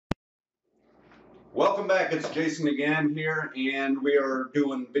Welcome back, it's Jason again here, and we are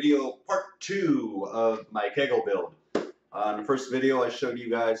doing video part 2 of my keggle build. In the first video I showed you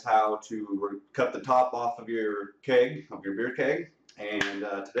guys how to cut the top off of your keg, of your beer keg, and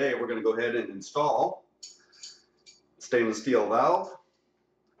today we're going to go ahead and install stainless steel valve,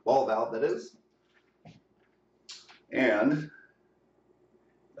 ball valve that is, and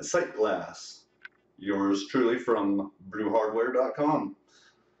a sight glass. Yours truly from brewhardware.com.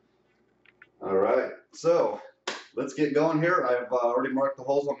 Alright, so let's get going here. I've already marked the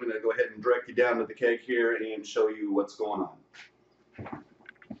holes. I'm going to go ahead and direct you down to the keg here and show you what's going on.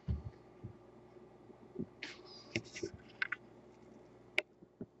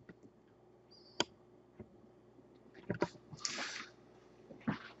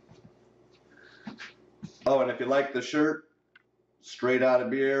 Oh, and if you like the shirt, straight out of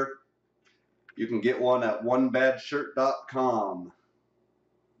beer, you can get one at onebadshirt.com.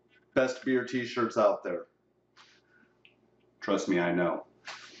 Best beer t-shirts out there. Trust me, I know.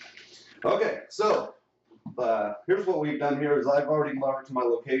 Okay, so here's what we've done here is I've already marked my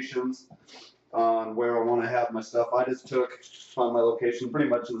locations on where I want to have my stuff. I just took on my location pretty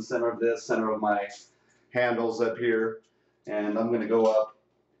much in the center of this, center of my handles up here, and I'm going to go up.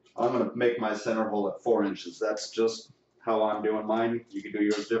 I'm going to make my center hole at 4 inches. That's just how I'm doing mine. You can do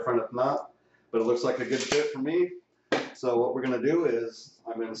yours different if not, but it looks like a good fit for me. So what we're going to do is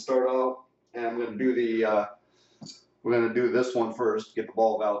I'm going to start out and I'm going to do the we're going to do this one first, get the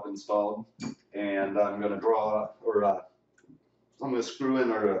ball valve installed, and I'm going to draw I'm going to screw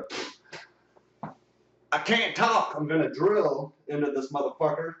in I can't talk. I'm going to drill into this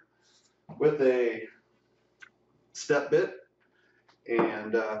motherfucker with a step bit,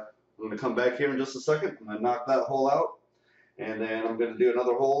 and I'm going to come back here in just a second. I'm going to knock that hole out, and then I'm going to do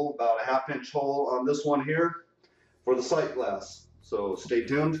another hole, about a 1/2 inch hole on this one here for the sight glass. So stay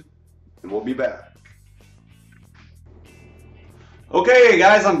tuned and we'll be back. Okay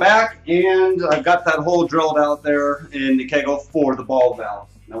guys, I'm back and I've got that hole drilled out there in the keggle for the ball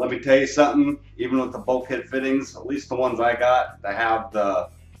valve. Now let me tell you something, even with the bulkhead fittings, at least the ones I got that have the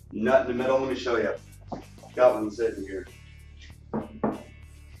nut in the middle, let me show you. Got one sitting here.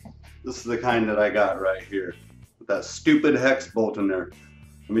 This is the kind that I got right here, with that stupid hex bolt in there.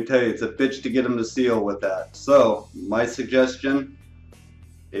 Let me tell you, it's a bitch to get them to seal with that. So my suggestion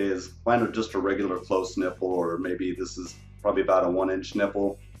is find just a regular close nipple, or maybe this is probably about a 1 inch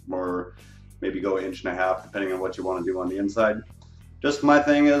nipple, or maybe go 1.5 inches, depending on what you want to do on the inside. Just my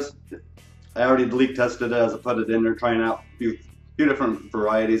thing is, I already leak tested it as I put it in there, trying out a few different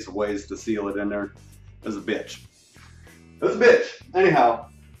varieties of ways to seal it in there. It was a bitch. It was a bitch. Anyhow,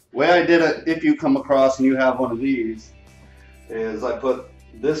 the way I did it, if you come across and you have one of these, is I put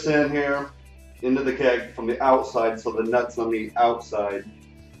this in here into the keg from the outside, so the nut's on the outside.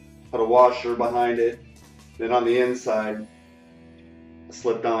 Put a washer behind it. Then on the inside, I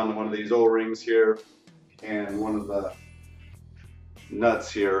slipped on one of these O-rings here and one of the nuts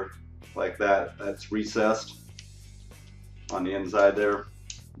here, like that. That's recessed on the inside there,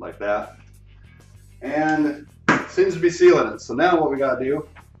 like that. And it seems to be sealing it. So now what we gotta do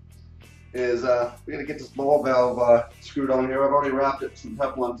is we gotta get this ball valve screwed on here. I've already wrapped it with some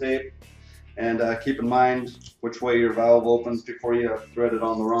Teflon tape, and keep in mind which way your valve opens before you thread it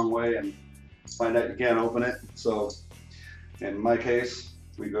on the wrong way and find out you can't open it. So in my case,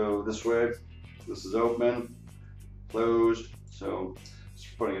 we go this way. This is open, closed. So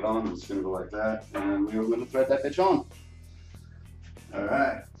just putting it on, it's gonna go like that, and we're gonna thread that bitch on. All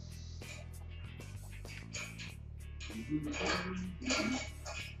right.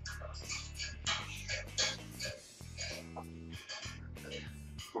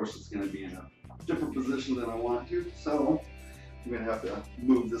 Of course, it's going to be in a different position than I want to, so I'm going to have to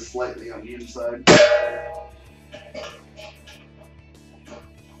move this slightly on the inside.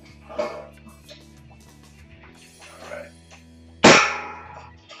 Alright.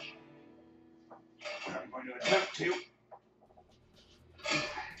 I'm going to attempt to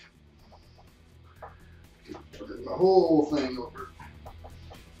put the whole thing over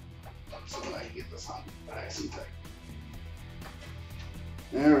so that I can get this on nice and tight.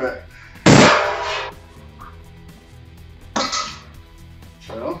 Alright.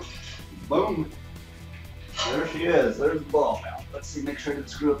 So, boom. There she is. There's the ball valve. Let's see, make sure I didn't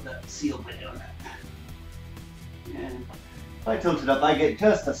screw up that seal bit on that. And if I tilt it up, I get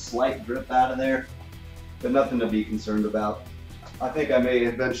just a slight drip out of there, but nothing to be concerned about. I think I may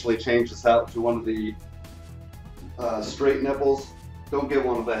eventually change this out to one of the straight nipples. Don't get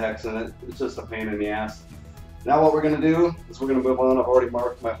one with a hex in it. It's just a pain in the ass. Now what we're going to do is we're going to move on. I've already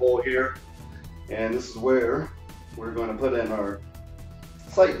marked my hole here, and this is where we're going to put in our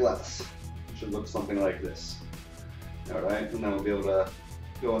sight glass. should look something like this. All right, and then we'll be able to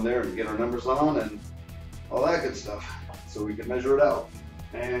go in there and get our numbers on and all that good stuff, so we can measure it out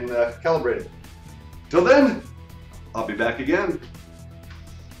and calibrate it. Till then, I'll be back again.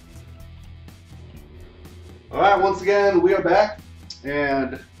 All right, once again, we are back,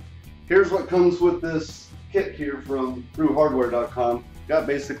 and here's what comes with this kit here from ThruHardware.com. Got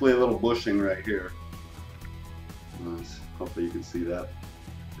basically a little bushing right here. Hopefully you can see that.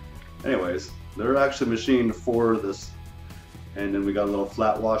 Anyways, they're actually machined for this, and then we got a little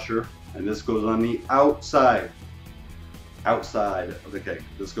flat washer, and this goes on the outside of the keg.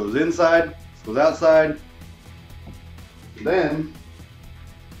 This goes inside, this goes outside. Then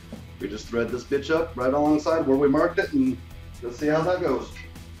we just thread this bitch up right alongside where we marked it, and let's see how that goes.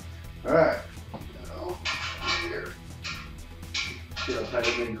 All right, now here, see how tight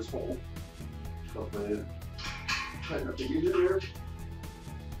I made this hole. Hopefully, tighten up the unit here.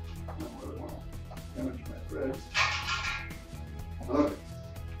 Not really want to damage my threads. Okay,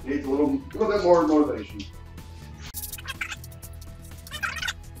 needs a little bit more motivation.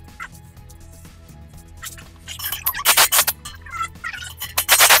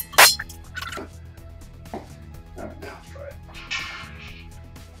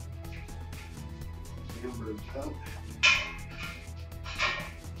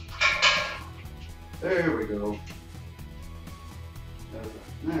 There we go.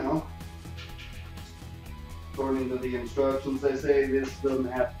 Now, according to the instructions, they say this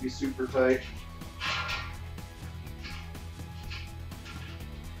doesn't have to be super tight.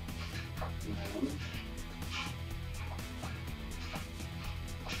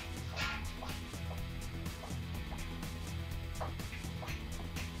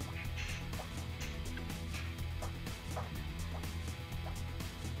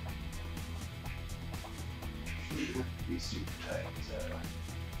 Be super tight, so.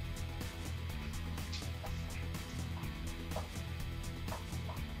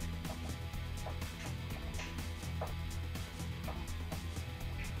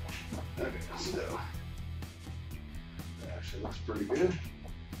 Okay, so that actually looks pretty good.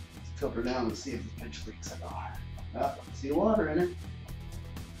 Let's tilt her down and see if the pitch leaks at all. Ah, see water in it.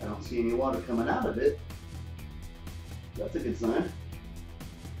 I don't see any water coming out of it. That's a good sign.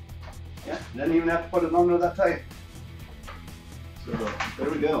 Yeah, didn't even have to put it on there that tight. So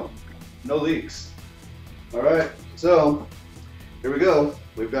there we go, no leaks. All right, so here we go.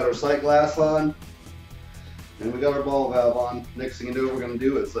 We've got our sight glass on, and we got our ball valve on. Next thing you know, what we're gonna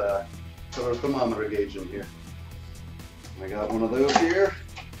do is put our thermometer gauge in here. I got one of those here,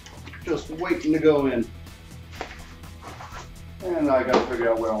 just waiting to go in. And I gotta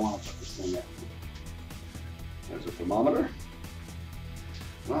figure out where I want to put this thing at. There's a thermometer.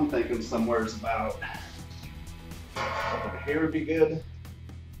 And I'm thinking somewhere it's about up here would be good.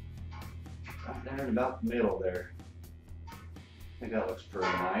 Right there in about the middle there. I think that looks pretty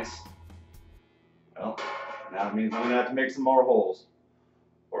nice. Well, now it means I'm gonna have to make some more holes.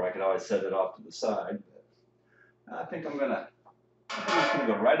 Or I could always set it off to the side. But I think I'm just gonna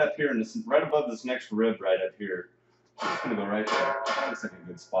go right up here, and this right above this next rib right up here. I'm just gonna go right there. That looks like a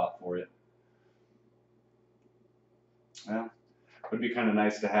good spot for it. Well, it would be kind of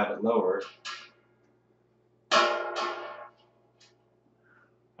nice to have it lower.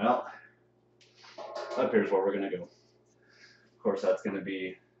 Well, up here's where we're gonna go. Of course, that's gonna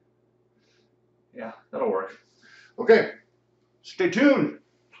be, yeah, that'll work. Okay, stay tuned.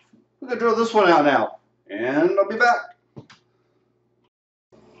 We're gonna drill this one out now, and I'll be back.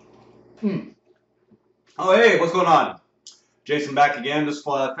 Oh, hey, what's going on? Jason back again, just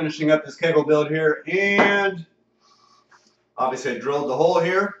finishing up this keggle build here, and obviously I drilled the hole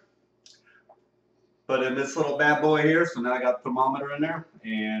here, put in this little bad boy here, so now I got the thermometer in there,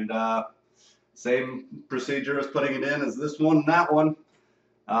 and same procedure as putting it in as this one and that one.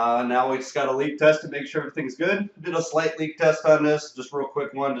 Now we just got to leak test to make sure everything's good. Did a slight leak test on this, just a real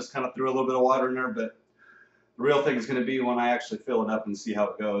quick one, just kind of threw a little bit of water in there, but the real thing is going to be when I actually fill it up and see how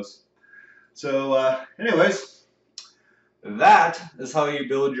it goes. So anyways, that is how you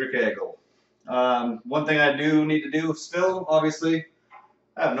build your keggle. One thing I do need to do still, obviously,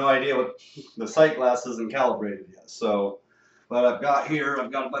 I have no idea what the sight glass isn't calibrated yet. So, but I've got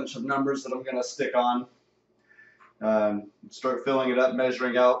a bunch of numbers that I'm going to stick on. Start filling it up,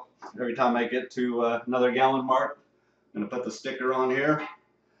 measuring out every time I get to another gallon mark. I'm going to put the sticker on here,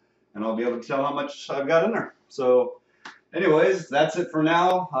 and I'll be able to tell how much I've got in there. So anyways, that's it for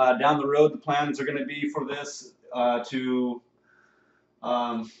now. Down the road, the plans are going to be for this I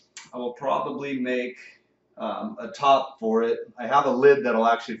will probably make a top for it. I have a lid that'll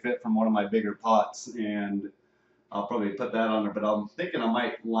actually fit from one of my bigger pots, and I'll probably put that on there, but I'm thinking I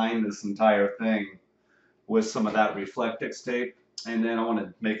might line this entire thing with some of that Reflectix tape, and then I want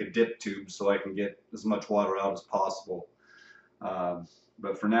to make a dip tube so I can get as much water out as possible.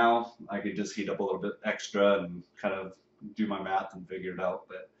 But for now, I could just heat up a little bit extra and kind of do my math and figure it out.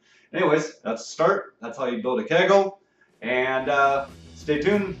 But anyways, that's the start. That's how you build a keggle. And stay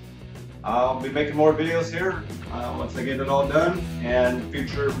tuned. I'll be making more videos here once I get it all done, and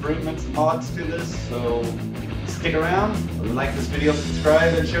future improvements and mods to this. So stick around, like this video,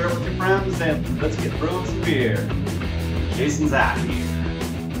 subscribe, and share it with your friends, and let's get brewing some beer. Jason's out of here.